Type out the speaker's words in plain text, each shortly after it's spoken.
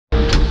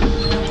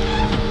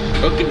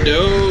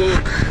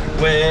Okey-doke.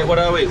 What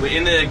are we? We're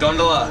in the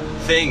gondola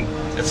thing.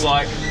 It's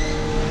like,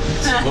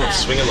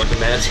 swinging like a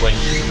mad swing.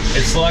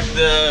 It's like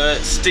the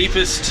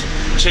steepest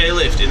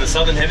chairlift in the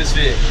southern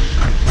hemisphere.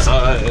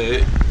 So,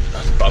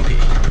 that's bumpy.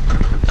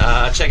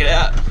 Check it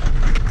out.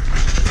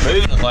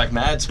 Moving at like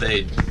mad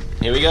speed.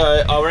 Here we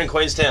go. Oh, we're in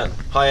Queenstown.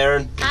 Hi,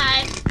 Erin.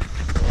 Hi.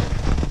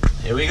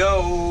 Here we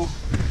go.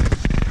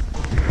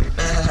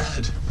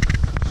 Mad.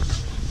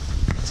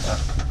 Let's go.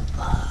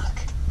 Fuck.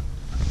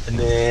 And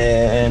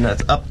then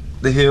that's up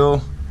the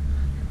hill.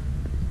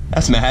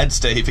 That's mad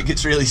steep. It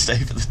gets really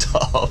steep at the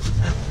top.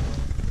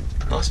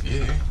 Nice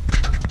view.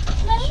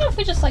 Imagine if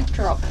we just like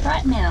dropped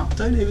right now.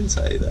 Don't even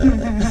say that.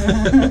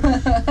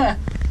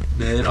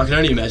 Man, I can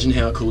only imagine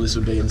how cool this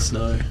would be in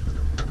snow.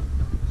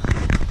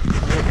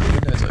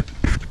 Windows open.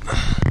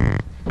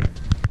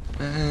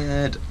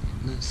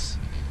 Madness.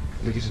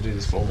 We get to do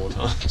this 4 more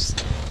times.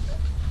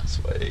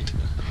 Sweet.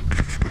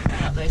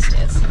 Up those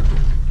stairs.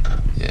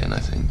 Yeah, no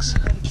thanks.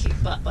 Got a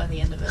cute butt by the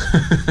end of it.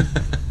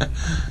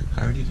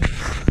 I already did.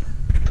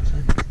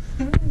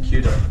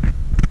 Cuter.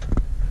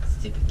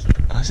 Super cute.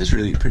 Oh, this is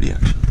really pretty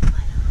actually.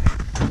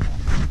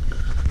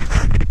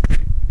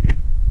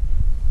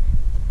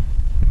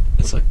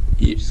 It's like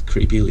it's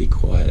creepily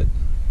quiet.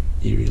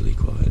 Eerily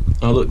quiet.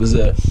 Oh look, there's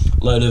a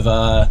load of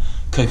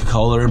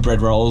Coca-Cola and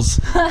bread rolls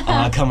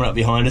coming up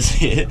behind us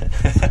here.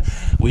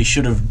 We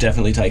should have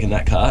definitely taken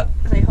that cart.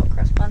 Are they hot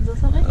cross buns or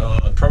something?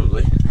 Oh,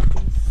 probably. I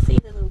can see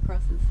the little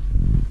crosses.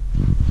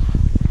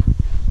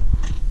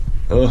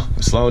 Oh,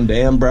 I'm slowing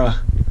down, bruh.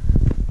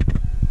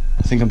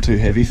 I think I'm too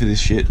heavy for this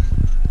shit.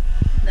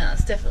 No,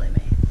 it's definitely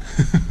me.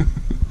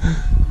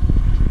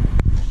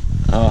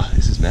 Oh,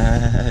 this is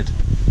mad.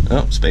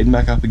 Oh, speeding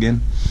back up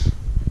again.